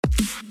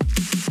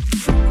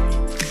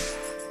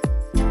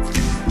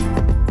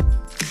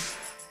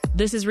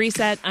This is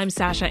Reset. I'm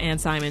Sasha Ann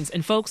Simons.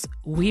 And folks,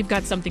 we've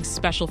got something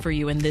special for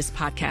you in this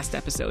podcast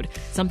episode.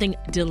 Something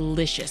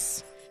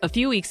delicious. A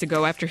few weeks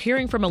ago, after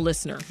hearing from a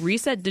listener,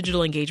 Reset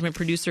digital engagement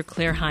producer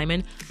Claire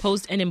Hyman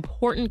posed an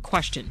important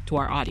question to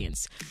our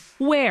audience.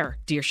 Where,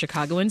 dear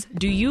Chicagoans,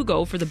 do you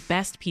go for the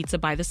best pizza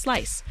by the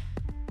slice?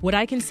 What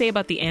I can say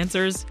about the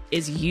answers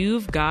is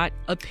you've got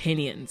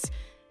opinions.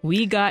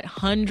 We got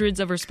hundreds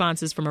of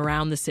responses from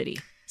around the city.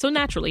 So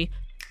naturally,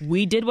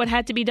 we did what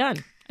had to be done,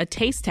 a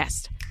taste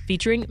test.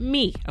 Featuring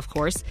me, of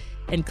course,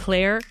 and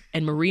Claire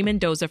and Marie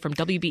Mendoza from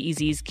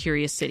WBEZ's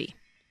Curious City.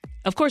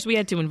 Of course, we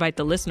had to invite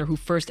the listener who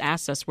first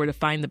asked us where to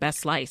find the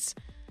best slice.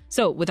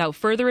 So, without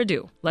further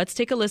ado, let's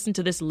take a listen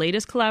to this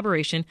latest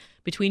collaboration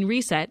between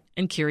Reset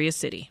and Curious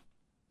City.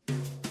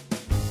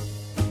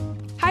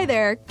 Hi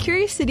there,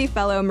 Curious City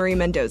fellow Marie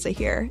Mendoza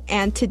here.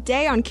 And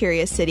today on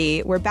Curious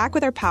City, we're back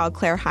with our pal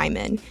Claire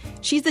Hyman.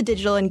 She's the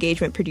digital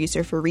engagement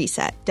producer for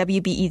Reset,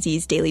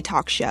 WBEZ's daily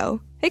talk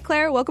show. Hey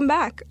Claire, welcome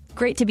back.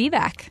 Great to be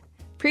back.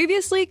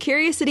 Previously,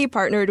 Curious City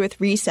partnered with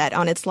Reset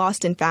on its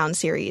Lost and Found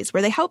series,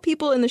 where they help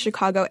people in the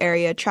Chicago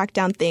area track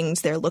down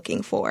things they're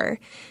looking for.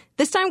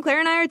 This time, Claire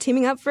and I are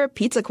teaming up for a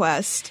pizza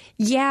quest.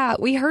 Yeah,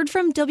 we heard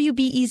from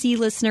WBEZ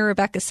listener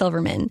Rebecca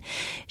Silverman.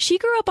 She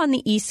grew up on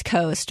the East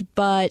Coast,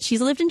 but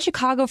she's lived in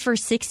Chicago for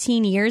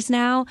 16 years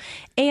now,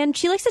 and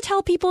she likes to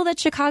tell people that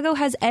Chicago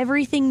has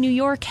everything New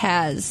York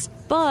has,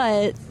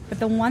 But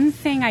the one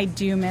thing I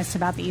do miss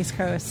about the East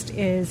Coast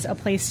is a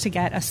place to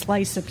get a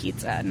slice of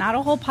pizza, not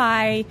a whole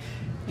pie.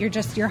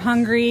 You're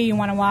hungry, you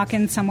want to walk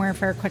in somewhere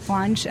for a quick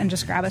lunch and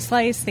just grab a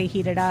slice, they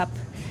heat it up.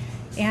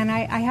 And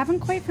I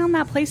haven't quite found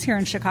that place here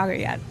in Chicago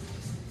yet.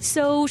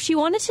 So she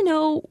wanted to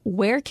know,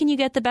 where can you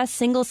get the best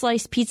single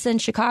slice pizza in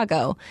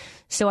Chicago?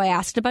 So I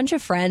asked a bunch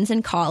of friends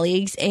and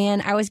colleagues,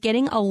 and I was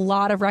getting a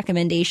lot of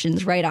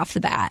recommendations right off the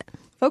bat.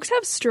 Folks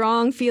have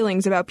strong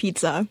feelings about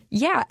pizza.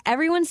 Yeah,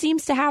 everyone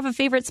seems to have a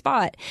favorite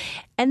spot.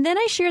 And then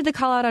I shared the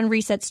call out on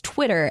Reset's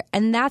Twitter,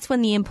 and that's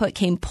when the input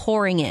came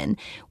pouring in.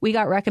 We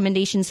got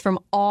recommendations from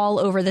all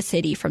over the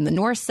city, from the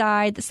north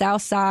side, the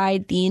south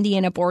side, the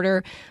Indiana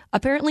border.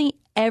 Apparently,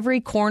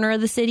 every corner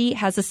of the city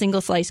has a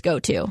single slice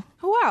go-to.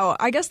 Oh, wow.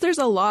 I guess there's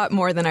a lot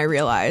more than I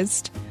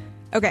realized.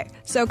 Okay,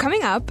 so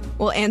coming up,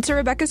 we'll answer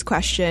Rebecca's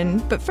question,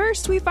 but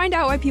first we find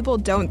out why people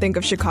don't think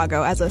of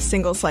Chicago as a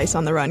single slice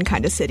on the run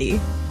kind of city.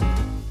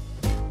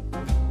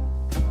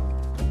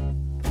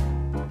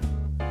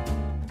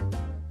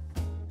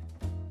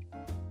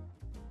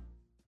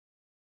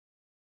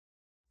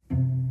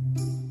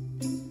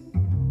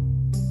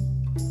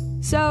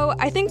 So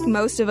I think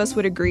most of us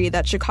would agree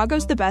that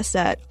Chicago's the best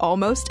at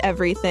almost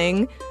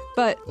everything.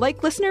 But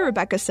like listener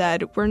Rebecca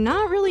said, we're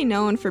not really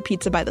known for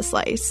pizza by the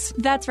slice.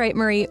 That's right,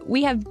 Marie.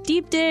 We have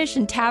deep dish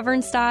and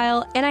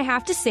tavern-style. And I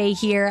have to say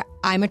here,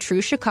 I'm a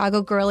true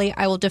Chicago girly.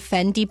 I will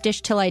defend deep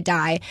dish till I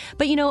die.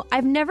 But,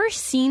 I've never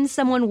seen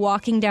someone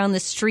walking down the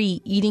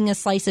street eating a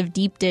slice of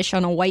deep dish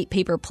on a white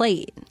paper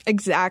plate.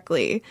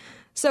 Exactly.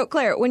 So,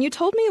 Claire, when you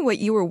told me what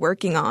you were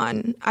working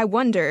on, I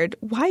wondered,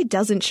 why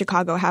doesn't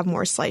Chicago have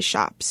more slice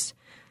shops?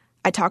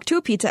 I talked to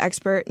a pizza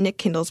expert, Nick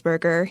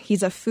Kindlesberger.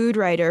 He's a food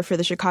writer for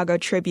the Chicago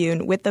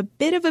Tribune with a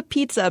bit of a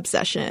pizza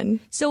obsession.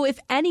 So if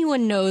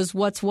anyone knows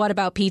what's what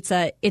about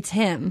pizza, it's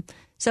him.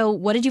 So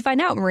what did you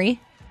find out,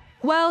 Marie?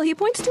 Well, he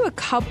points to a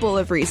couple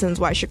of reasons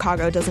why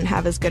Chicago doesn't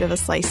have as good of a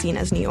slice scene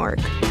as New York.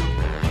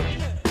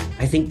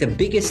 I think the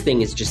biggest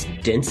thing is just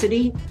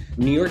density.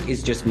 New York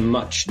is just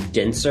much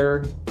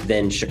denser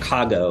than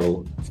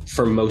Chicago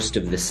for most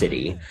of the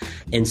city.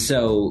 And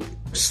so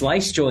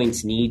slice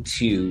joints need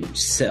to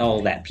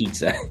sell that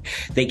pizza.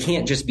 They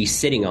can't just be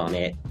sitting on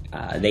it.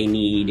 They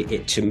need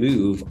it to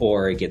move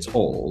or it gets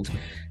old.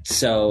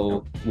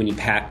 So when you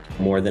pack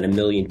more than 1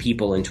 million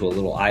people into a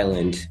little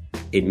island,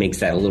 it makes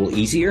that a little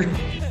easier.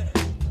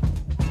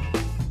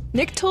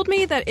 Nick told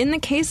me that in the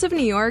case of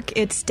New York,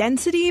 it's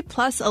density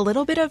plus a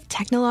little bit of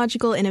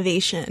technological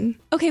innovation.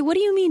 Okay, what do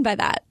you mean by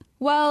that?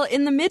 Well,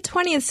 in the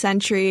mid-20th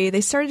century,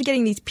 they started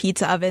getting these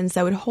pizza ovens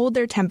that would hold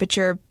their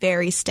temperature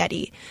very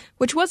steady,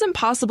 which wasn't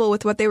possible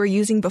with what they were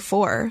using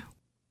before,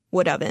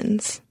 wood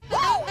ovens.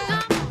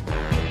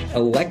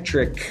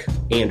 Electric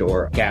and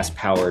or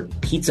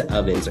gas-powered pizza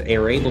ovens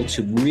are able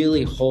to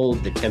really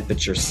hold the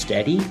temperature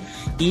steady,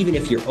 even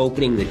if you're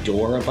opening the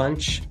door a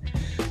bunch.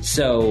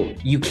 So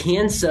you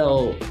can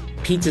sell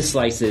pizza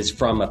slices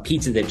from a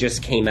pizza that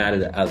just came out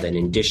of the oven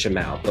and dish them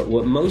out. But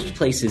what most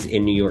places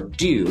in New York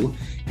do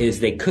is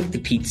they cook the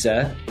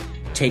pizza,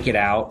 take it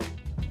out,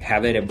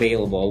 have it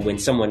available. When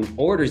someone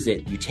orders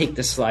it, you take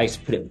the slice,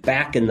 put it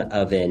back in the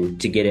oven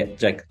to get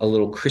it like a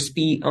little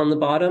crispy on the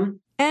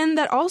bottom. And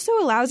that also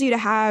allows you to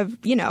have,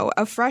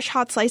 a fresh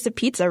hot slice of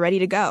pizza ready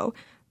to go.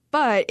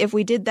 But if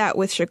we did that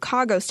with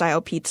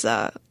Chicago-style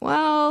pizza,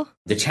 well...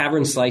 The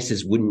tavern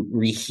slices wouldn't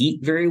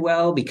reheat very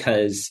well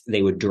because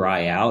they would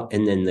dry out,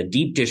 and then the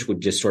deep dish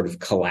would just sort of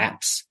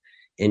collapse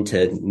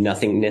into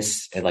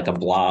nothingness, like a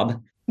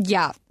blob.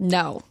 Yeah,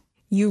 no.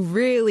 You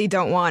really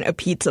don't want a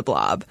pizza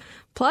blob.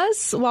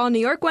 Plus, while New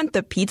York went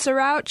the pizza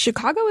route,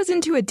 Chicago is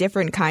into a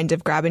different kind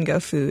of grab-and-go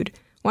food,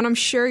 one I'm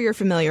sure you're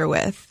familiar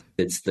with.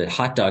 It's the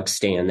hot dog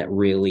stand that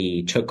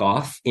really took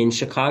off in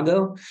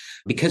Chicago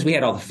because we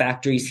had all the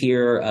factories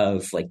here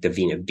of like the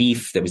Vienna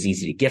beef that was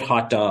easy to get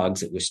hot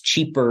dogs. It was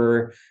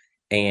cheaper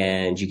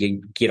and you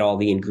could get all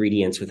the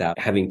ingredients without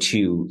having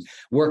to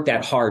work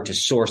that hard to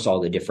source all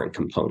the different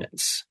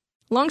components.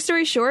 Long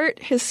story short,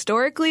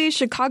 historically,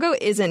 Chicago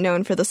isn't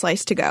known for the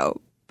slice to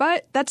go,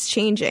 but that's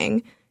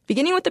changing.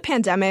 Beginning with the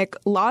pandemic,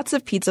 lots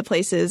of pizza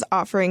places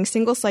offering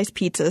single-slice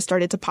pizza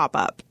started to pop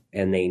up.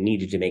 And they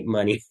needed to make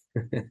money.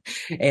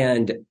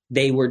 And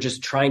they were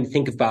just trying to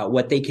think about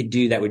what they could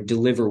do that would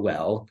deliver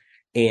well.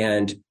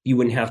 And you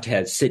wouldn't have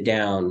to sit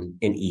down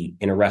and eat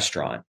in a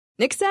restaurant.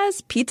 Nick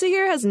says pizza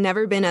here has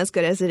never been as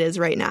good as it is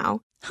right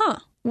now. Huh.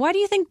 Why do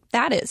you think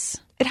that is?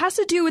 It has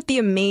to do with the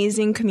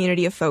amazing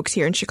community of folks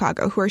here in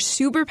Chicago who are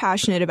super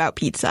passionate about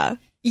pizza.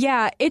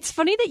 Yeah, it's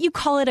funny that you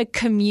call it a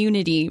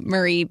community,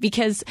 Marie,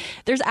 because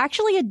there's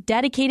actually a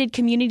dedicated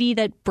community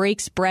that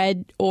breaks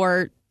bread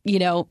or,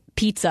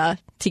 pizza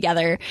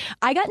together.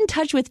 I got in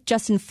touch with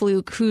Justin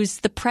Fluke, who's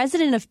the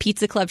president of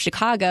Pizza Club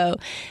Chicago,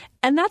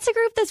 and that's a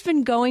group that's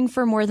been going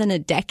for more than a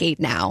decade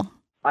now.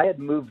 I had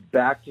moved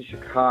back to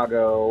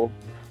Chicago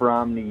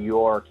from New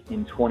York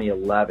in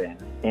 2011,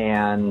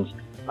 and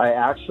I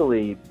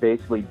actually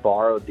basically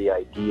borrowed the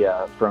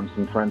idea from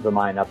some friends of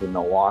mine up in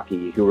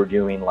Milwaukee who were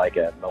doing like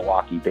a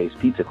Milwaukee-based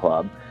pizza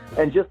club,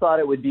 and just thought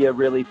it would be a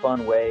really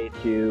fun way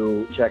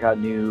to check out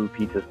new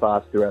pizza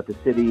spots throughout the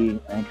city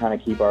and kind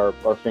of keep our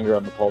finger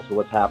on the pulse of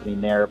what's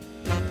happening there.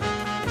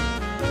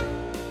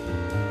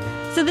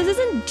 So this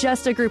isn't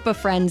just a group of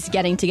friends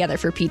getting together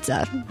for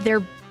pizza.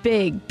 They're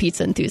big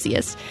pizza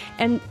enthusiasts,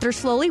 and they're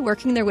slowly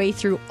working their way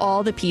through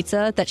all the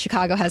pizza that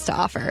Chicago has to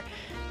offer.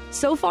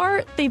 So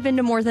far, they've been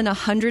to more than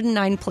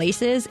 109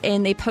 places,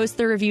 and they post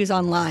their reviews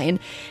online.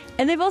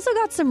 And they've also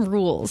got some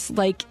rules,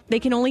 like they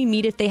can only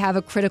meet if they have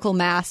a critical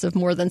mass of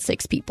more than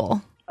 6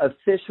 people.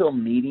 Official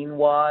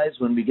meeting-wise,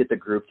 when we get the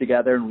group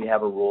together and we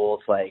have a rule,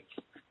 it's like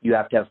you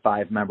have to have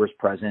 5 members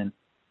present,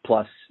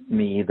 plus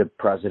me, the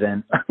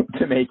president,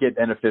 to make it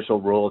an official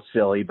rule. It's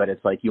silly, but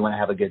it's like you want to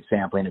have a good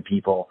sampling of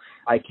people.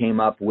 I came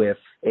up with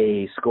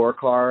a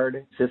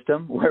scorecard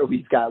system where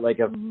we've got like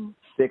a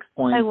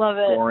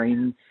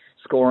 6-point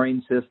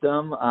scoring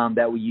system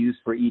that we use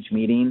for each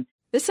meeting.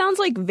 This sounds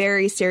like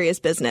very serious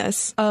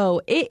business.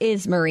 Oh, it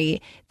is, Marie.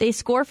 They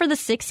score for the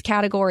 6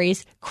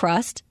 categories: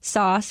 crust,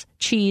 sauce,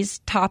 cheese,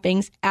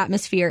 toppings,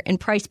 atmosphere, and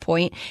price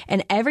point.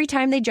 And every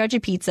time they judge a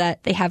pizza,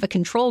 they have a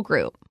control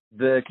group.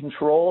 The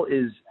control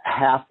is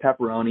half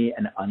pepperoni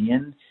and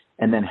onion,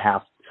 and then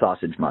half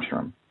sausage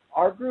mushroom.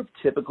 Our group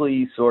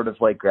typically sort of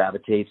like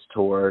gravitates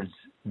towards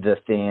the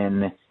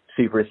thin,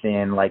 super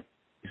thin, like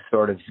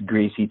sort of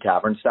greasy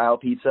tavern-style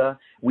pizza.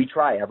 We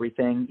try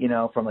everything,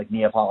 from like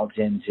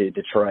Neapolitan to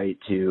Detroit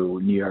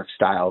to New York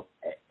style,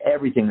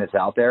 everything that's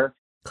out there.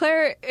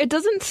 Claire, it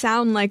doesn't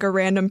sound like a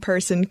random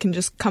person can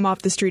just come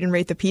off the street and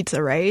rate the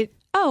pizza, right?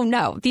 Oh,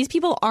 no. These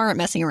people aren't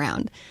messing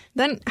around.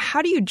 Then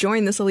how do you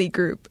join this elite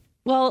group?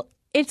 Well,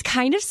 it's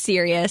kind of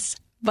serious,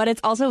 but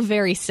it's also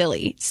very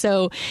silly.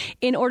 So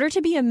in order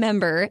to be a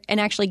member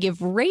and actually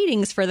give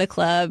ratings for the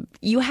club,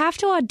 you have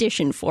to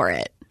audition for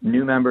it.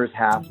 New members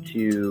have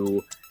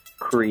to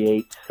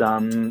create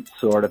some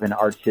sort of an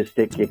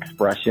artistic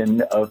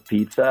expression of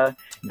pizza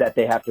that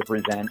they have to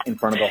present in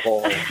front of the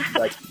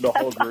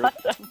whole group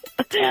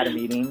at a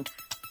meeting.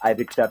 I've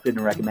accepted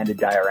and recommended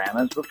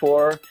dioramas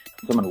before.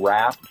 Someone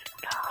rapped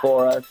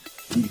for us.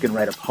 You can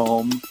write a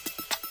poem.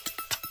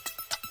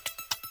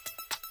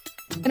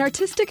 An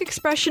artistic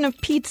expression of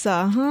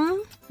pizza, huh?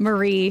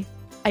 Marie,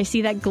 I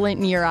see that glint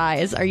in your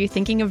eyes. Are you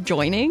thinking of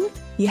joining?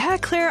 Yeah,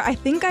 Claire, I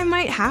think I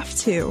might have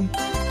to.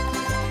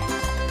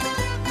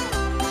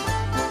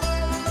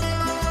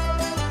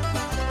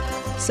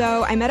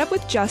 So I met up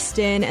with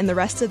Justin and the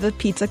rest of the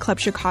Pizza Club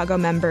Chicago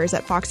members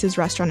at Fox's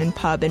Restaurant and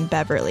Pub in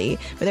Beverly,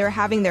 where they were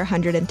having their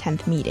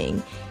 110th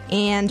meeting.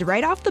 And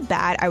right off the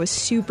bat, I was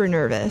super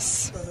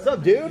nervous. What's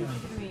up, dude?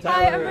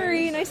 Hi, I'm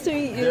Marie. Nice to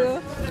meet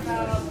you.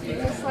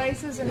 Single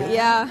slices and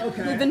Yeah,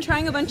 we've been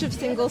trying a bunch of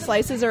single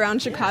slices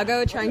around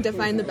Chicago, trying to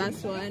find the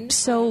best one.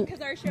 So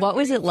what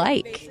was it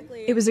like?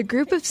 It was a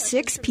group of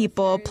 6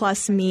 people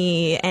plus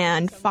me,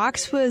 and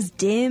Fox was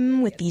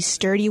dim with these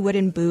sturdy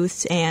wooden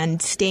booths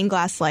and stained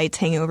glass lights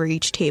hanging over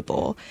each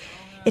table.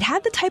 It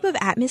had the type of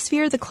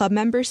atmosphere the club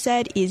members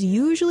said is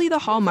usually the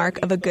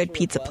hallmark of a good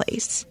pizza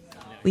place.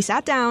 We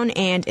sat down,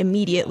 and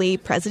immediately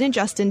President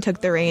Justin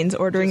took the reins,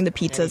 ordering the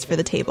pizzas for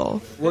the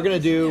table. We're going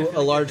to do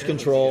a large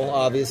control,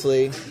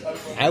 obviously.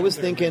 I was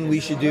thinking we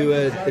should do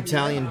an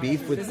Italian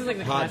beef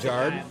with hot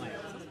jarred.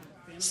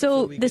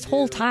 So this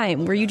whole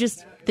time, were you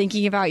just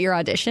thinking about your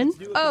audition?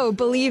 Oh,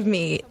 believe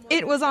me,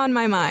 it was on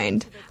my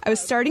mind. I was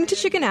starting to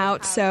chicken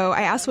out, so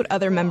I asked what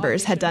other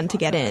members had done to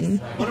get in.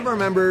 One of our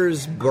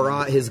members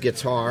brought his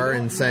guitar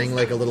and sang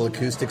like a little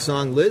acoustic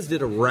song. Liz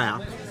did a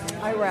rap.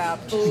 I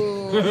rapped.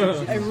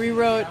 I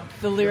rewrote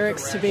the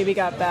lyrics to Baby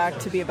Got Back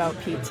to be about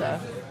pizza.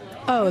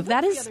 Oh,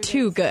 that is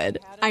too good.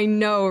 I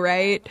know,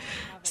 right?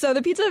 So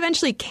the pizza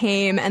eventually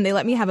came and they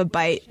let me have a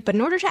bite, but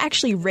in order to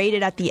actually rate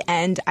it at the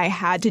end, I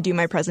had to do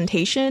my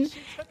presentation,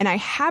 and I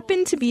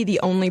happened to be the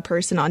only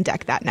person on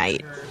deck that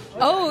night.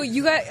 Oh,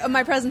 you got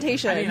my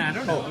presentation. I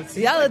don't know.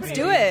 Yeah, let's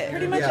do it.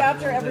 Pretty much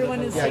after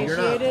everyone is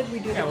satiated, we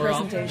do the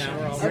presentation.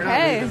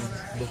 Okay.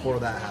 Before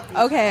that happens.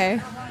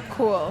 Okay.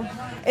 Cool.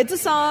 It's a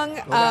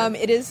song.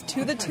 It is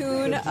to the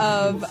tune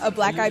of a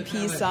Black Eyed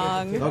Peas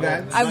song.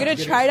 Okay. I'm going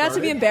to try not to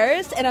be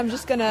embarrassed, and I'm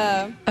just going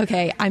to...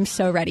 Okay, I'm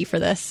so ready for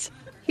this.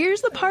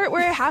 Here's the part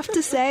where I have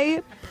to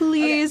say,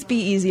 please be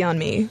easy on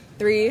me.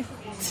 3,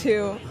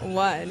 2,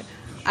 1.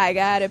 I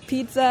got a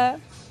pizza,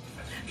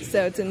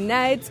 so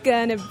tonight's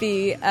gonna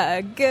be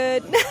a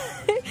good night.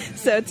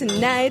 So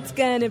tonight's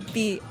gonna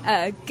be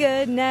a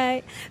good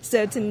night.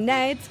 So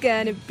tonight's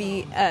gonna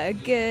be a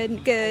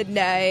good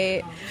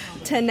night.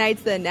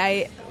 Tonight's the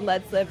night,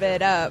 let's live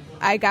it up.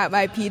 I got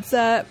my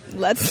pizza,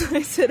 let's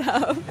slice it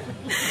up.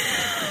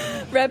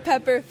 Red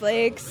pepper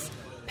flakes,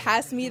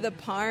 pass me the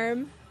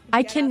parm.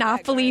 I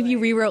cannot believe you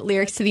rewrote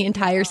lyrics to the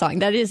entire song.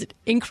 That is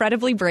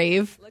incredibly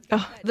brave.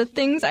 Oh, the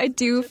things I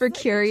do for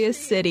Curious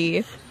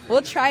City.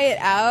 We'll try it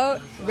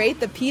out,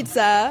 rate the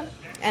pizza,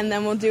 and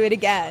then we'll do it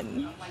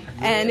again.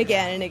 And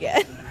again and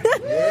again.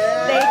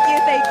 Thank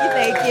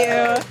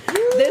you.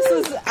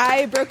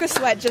 I broke a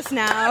sweat just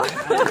now.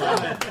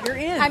 You're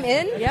in. I'm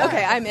in? Yeah.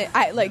 Okay, I'm in.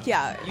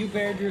 You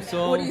bared your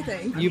soul. What do you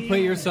think? You put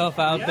yourself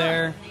out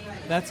there.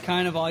 That's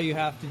kind of all you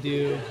have to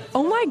do.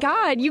 Oh my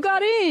God, you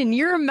got in.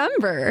 You're a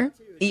member.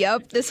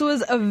 Yep, this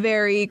was a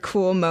very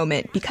cool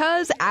moment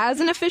because as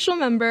an official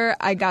member,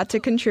 I got to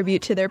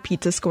contribute to their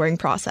pizza scoring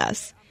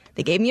process.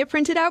 They gave me a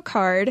printed out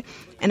card,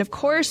 and of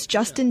course,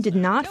 Justin did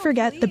not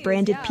forget the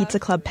branded Pizza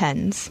Club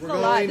pens. This is a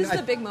lot. This is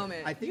a big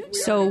moment.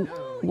 So,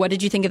 what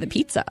did you think of the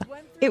pizza?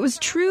 It was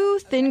true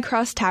thin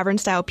crust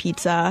tavern-style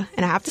pizza,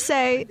 and I have to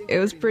say, it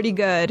was pretty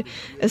good.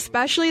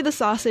 Especially the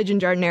sausage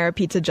and giardiniera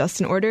pizza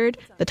Justin ordered.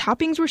 The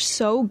toppings were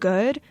so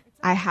good,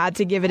 I had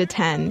to give it a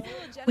 10,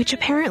 which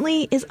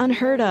apparently is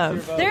unheard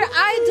of. I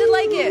did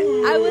like it.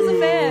 I was a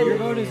fan. Your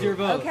vote is your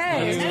vote.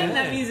 Okay. And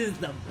that means it's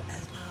the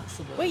best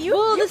possible. Wait,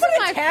 this is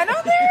my 10 on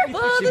there?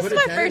 Well, She this put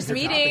is a my 10 first for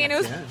meeting, and it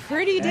was toppings,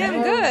 pretty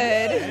damn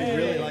good.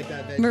 Really like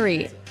that veggie.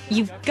 Marie,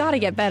 you've got to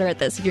get better at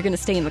this if you're going to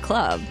stay in the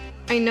club.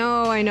 I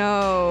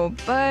know,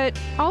 but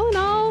all in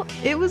all,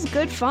 it was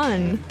good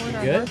fun.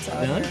 Good?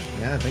 Done?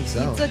 Yeah, I think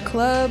so. Pizza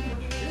Club,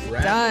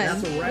 Wrap. done.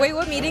 That's a wrap. Wait,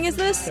 what meeting is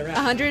this?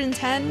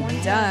 110?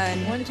 Done.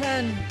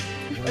 110.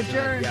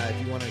 Adjourn. Yeah,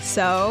 if you want to.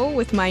 So,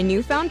 with my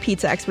newfound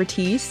pizza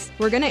expertise,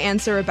 we're going to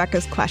answer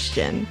Rebecca's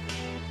question.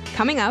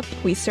 Coming up,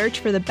 we search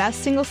for the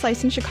best single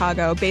slice in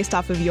Chicago based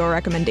off of your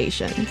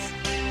recommendations.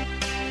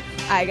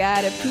 I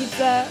got a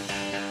pizza.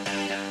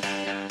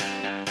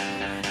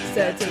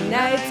 So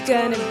tonight's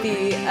gonna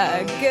be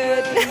a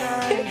good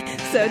night.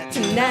 So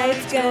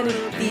tonight's gonna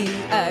be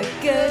a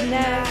good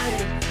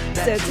night.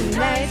 So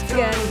tonight's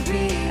gonna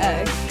be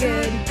a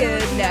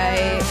good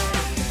night.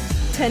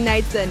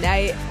 Tonight's the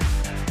night.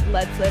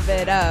 Let's live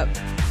it up.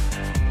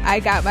 I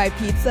got my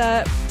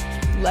pizza.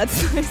 Let's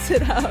slice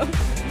it up.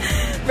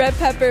 Red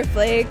pepper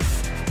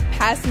flakes.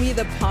 Pass me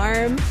the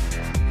parm.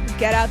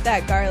 Get out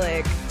that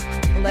garlic.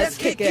 Let's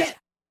kick it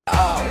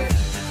off.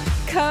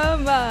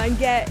 Come on,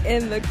 get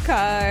in the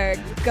car.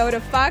 Go to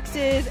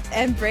Fox's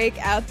and break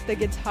out the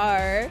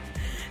guitar.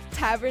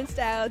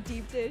 Tavern-style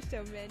deep dish,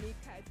 so many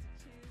kinds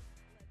to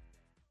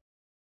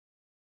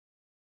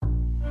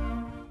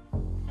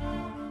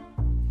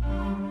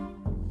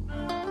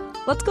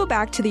choose. Let's go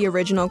back to the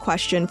original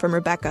question from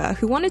Rebecca,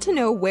 who wanted to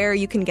know where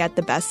you can get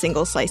the best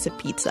single slice of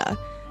pizza.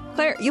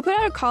 Claire, you put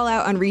out a call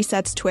out on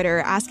Reset's Twitter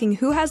asking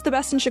who has the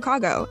best in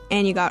Chicago,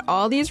 and you got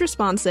all these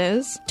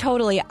responses.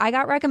 Totally. I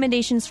got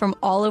recommendations from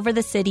all over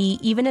the city,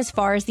 even as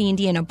far as the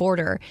Indiana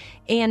border.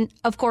 And,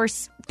 of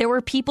course, there were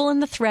people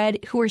in the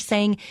thread who were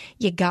saying,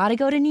 you gotta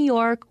go to New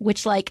York,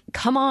 which,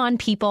 come on,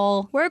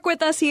 people. Work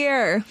with us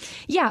here.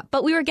 Yeah,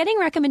 but we were getting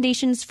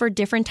recommendations for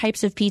different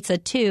types of pizza,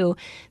 too.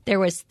 There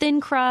was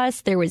thin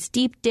crust, there was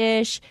deep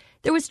dish.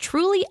 There was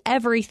truly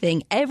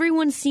everything.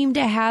 Everyone seemed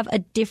to have a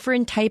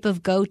different type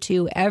of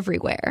go-to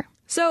everywhere.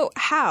 So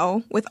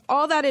how, with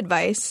all that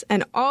advice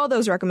and all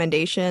those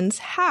recommendations,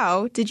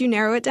 how did you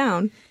narrow it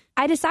down?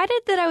 I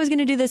decided that I was going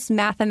to do this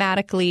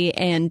mathematically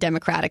and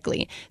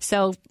democratically.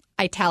 So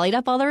I tallied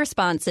up all the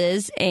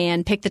responses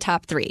and picked the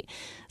top 3.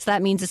 So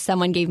that means if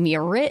someone gave me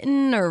a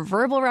written or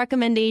verbal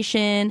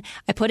recommendation,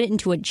 I put it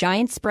into a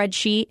giant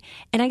spreadsheet,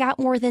 and I got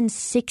more than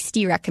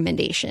 60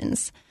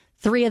 recommendations.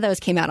 3 of those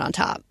came out on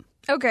top.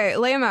 Okay,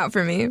 lay them out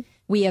for me.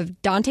 We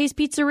have Dante's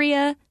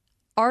Pizzeria,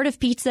 Art of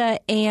Pizza,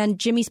 and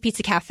Jimmy's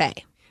Pizza Cafe.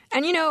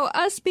 And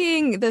us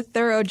being the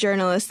thorough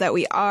journalists that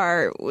we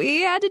are,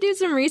 we had to do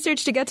some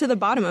research to get to the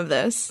bottom of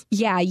this.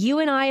 Yeah, you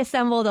and I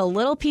assembled a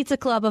little pizza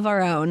club of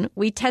our own.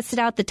 We tested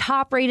out the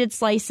top-rated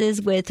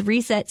slices with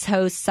Reset's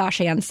host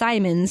Sasha Ann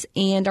Simons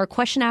and our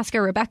question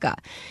asker Rebecca.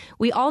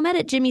 We all met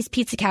at Jimmy's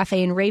Pizza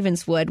Cafe in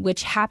Ravenswood,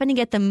 which happened to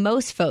get the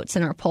most votes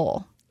in our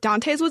poll.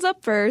 Dante's was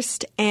up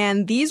first,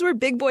 and these were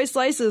big boy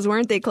slices,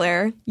 weren't they,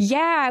 Claire?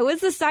 Yeah, it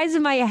was the size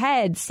of my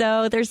head,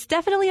 so there's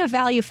definitely a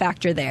value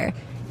factor there.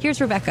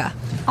 Here's Rebecca.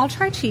 I'll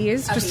try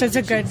cheese, just as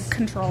a good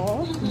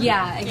control.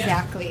 Yeah,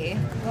 exactly.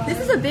 This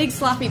is a big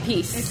sloppy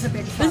piece. It's a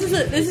big sloppy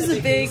This is a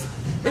big...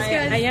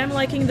 I am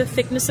liking the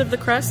thickness of the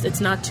crust.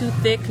 It's not too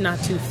thick, not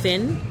too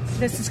thin.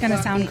 This is going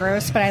to sound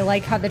gross, but I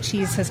like how the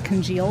cheese has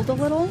congealed a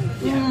little.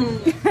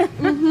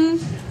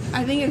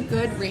 I think a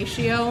good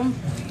ratio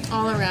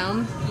all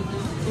around.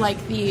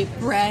 Like the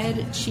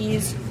bread,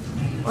 cheese,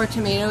 or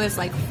tomato is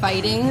like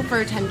fighting for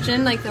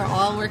attention. Like they're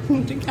all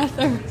working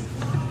together.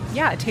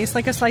 Yeah, it tastes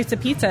like a slice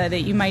of pizza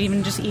that you might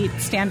even just eat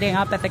standing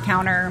up at the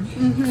counter,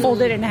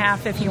 fold it in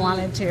half if you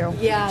wanted to.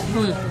 Yeah.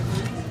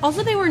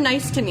 Also, they were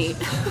nice to me.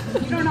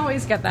 You don't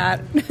always get that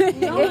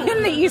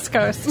in the East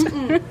Coast.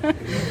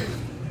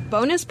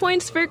 Bonus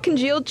points for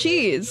congealed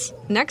cheese.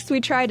 Next, we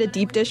tried a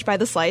deep dish by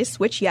the slice,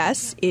 which,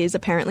 yes, is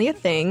apparently a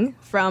thing,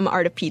 from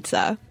Art of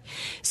Pizza.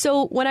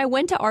 So when I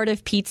went to Art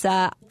of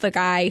Pizza, the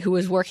guy who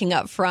was working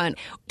up front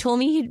told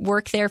me he'd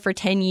worked there for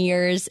 10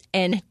 years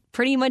and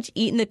pretty much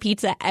eaten the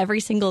pizza every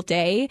single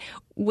day,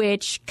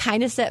 which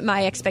kind of set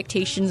my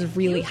expectations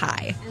really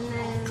high.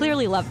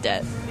 Clearly loved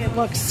it. It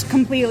looks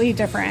completely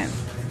different.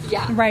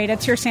 Yeah. Right,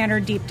 it's your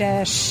standard deep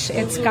dish.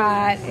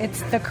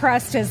 The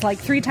crust is like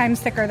 3 times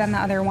thicker than the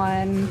other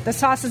one. The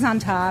sauce is on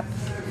top.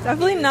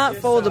 Definitely not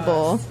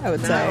foldable, I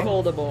would say. Not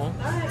foldable.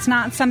 It's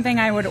not something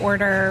I would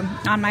order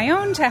on my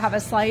own to have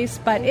a slice,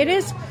 but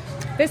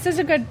this is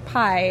a good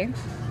pie.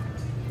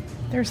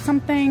 There's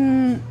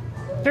something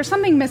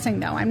missing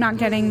though. I'm not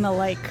getting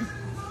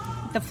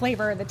the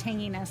flavor, the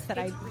tanginess that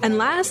I... And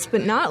last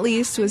but not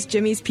least was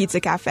Jimmy's Pizza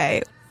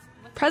Cafe.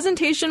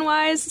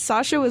 Presentation-wise,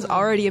 Sasha was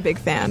already a big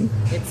fan.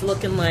 It's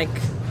looking like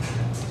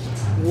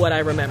what I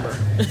remember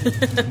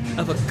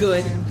of a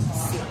good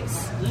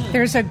slice.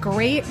 There's a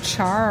great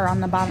char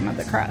on the bottom of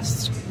the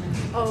crust.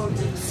 Oh,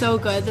 so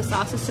good. The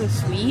sauce is so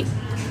sweet.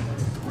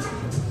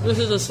 This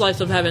is a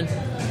slice of heaven.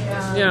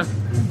 Yeah.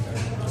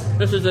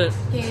 This is it.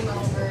 Game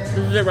over. This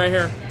is it right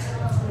here.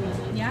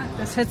 Yeah,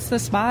 this hits the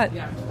spot.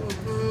 Yeah.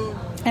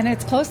 And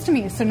it's close to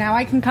me, so now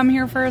I can come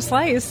here for a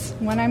slice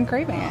when I'm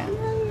craving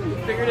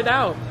it. Figured it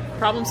out.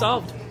 Problem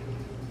solved.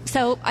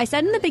 So I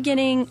said in the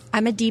beginning,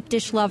 I'm a deep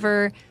dish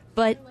lover,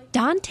 but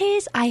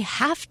Dante's, I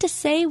have to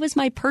say, was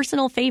my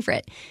personal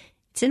favorite.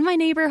 It's in my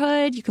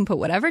neighborhood. You can put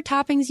whatever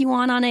toppings you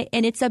want on it,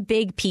 and it's a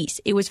big piece.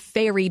 It was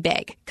very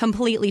big,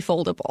 completely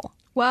foldable.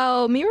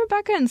 Well, me,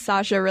 Rebecca, and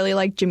Sasha really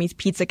liked Jimmy's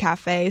Pizza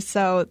Cafe,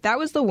 so that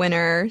was the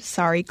winner.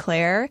 Sorry,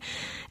 Claire.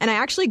 And I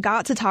actually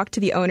got to talk to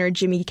the owner,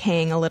 Jimmy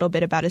King, a little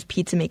bit about his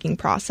pizza making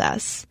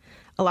process.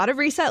 A lot of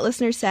Reset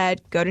listeners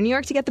said, go to New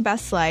York to get the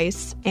best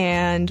slice,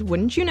 and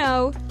wouldn't you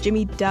know,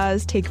 Jimmy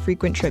does take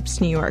frequent trips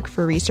to New York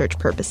for research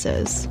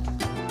purposes.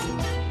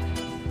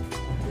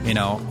 You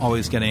know,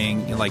 always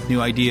getting like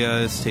new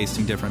ideas,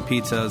 tasting different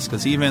pizzas,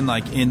 because even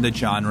like in the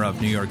genre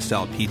of New York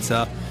style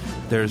pizza,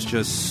 there's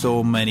just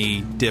so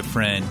many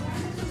different,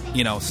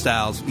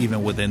 styles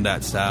even within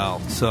that style.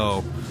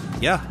 So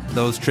yeah,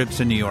 those trips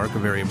to New York are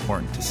very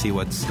important to see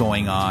what's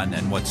going on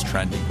and what's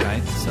trending,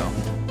 right? So.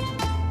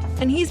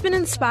 And he's been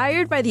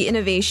inspired by the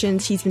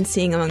innovations he's been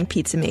seeing among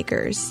pizza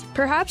makers.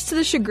 Perhaps to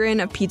the chagrin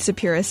of pizza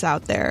purists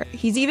out there,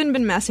 he's even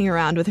been messing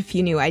around with a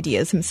few new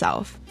ideas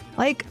himself,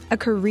 like a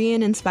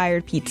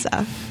Korean-inspired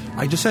pizza.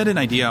 I just had an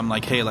idea. I'm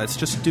like, hey, let's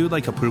just do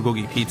like a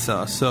bulgogi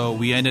pizza. So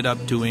we ended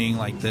up doing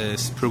like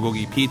this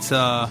bulgogi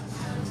pizza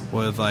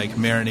with like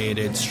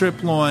marinated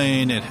strip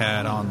loin. It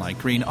had on like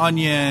green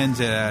onions.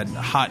 It had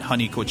hot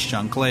honey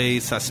gochujang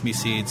glaze, sesame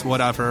seeds,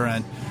 whatever.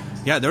 And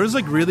yeah, there was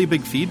like really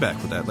big feedback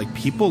with that. Like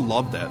people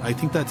loved that. I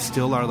think that's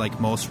still our like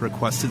most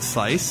requested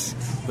slice,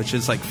 which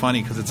is like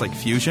funny because it's like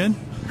fusion.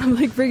 I'm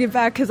like, bring it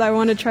back because I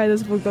want to try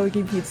this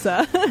bulgogi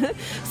pizza.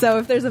 So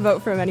if there's a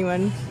vote from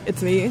anyone,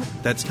 it's me.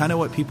 That's kind of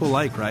what people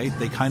like, right?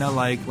 They kind of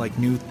like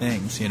new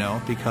things,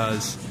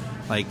 because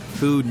like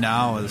food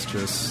now is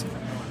just,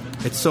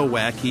 it's so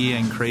wacky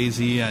and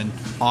crazy and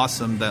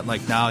awesome that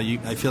like now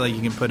I feel like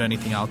you can put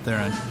anything out there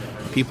and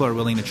people are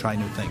willing to try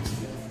new things.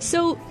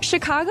 So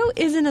Chicago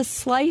isn't a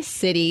slice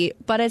city,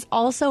 but it's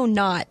also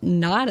not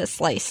a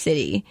slice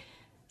city.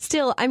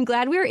 Still, I'm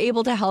glad we were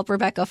able to help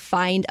Rebecca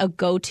find a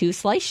go-to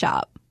slice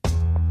shop.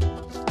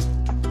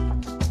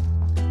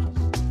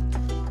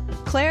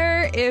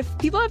 Claire, if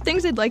people have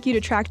things they'd like you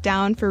to track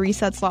down for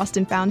Reset's Lost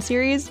and Found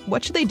series,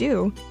 what should they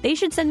do? They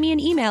should send me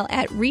an email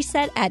at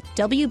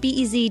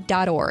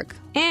reset@wbez.org.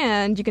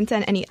 And you can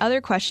send any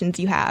other questions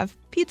you have,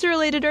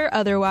 pizza-related or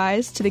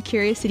otherwise, to the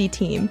Curious City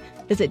team.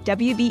 Visit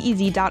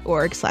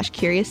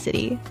wbez.org/Curious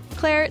City.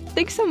 Claire,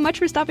 thanks so much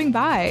for stopping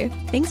by.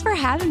 Thanks for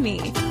having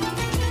me.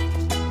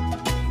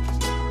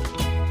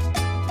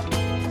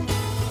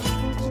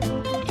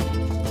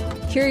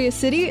 Curious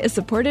City is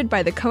supported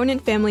by the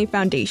Conant Family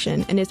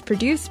Foundation and is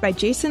produced by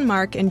Jason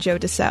Mark and Joe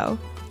Deso.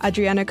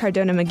 Adriana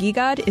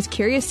Cardona-Magigad is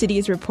Curious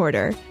City's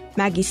reporter.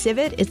 Maggie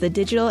Civet is the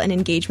digital and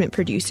engagement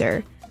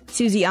producer.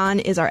 Susie An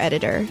is our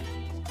editor.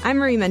 I'm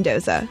Marie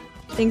Mendoza.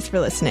 Thanks for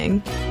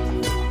listening.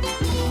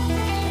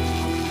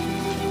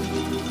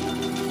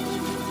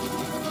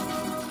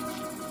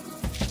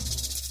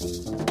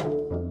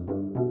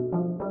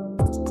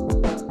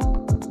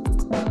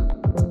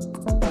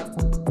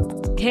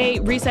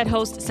 Hey, Reset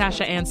host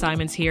Sasha Ann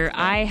Simons here.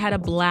 I had a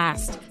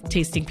blast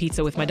tasting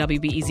pizza with my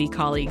WBEZ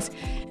colleagues.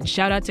 And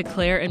shout out to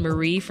Claire and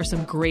Marie for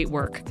some great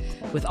work.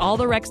 With all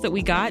the recs that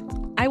we got,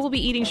 I will be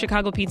eating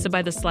Chicago pizza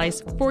by the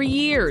slice for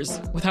years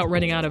without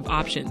running out of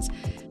options.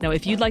 Now,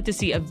 if you'd like to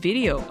see a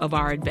video of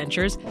our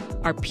adventures,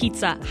 our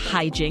pizza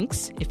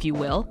hijinks, if you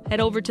will,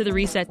 head over to the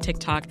Reset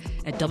TikTok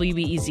at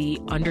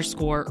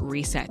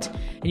WBEZ_Reset.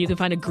 And you can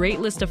find a great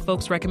list of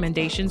folks'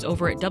 recommendations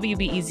over at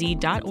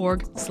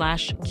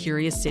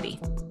WBEZ.org/Curious City.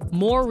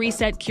 More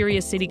Reset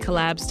Curious City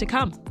collabs to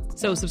come.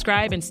 So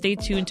subscribe and stay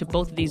tuned to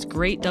both of these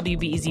great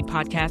WBEZ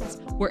podcasts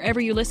wherever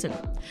you listen.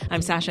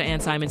 I'm Sasha Ann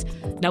Simons.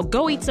 Now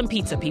go eat some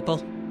pizza,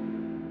 people.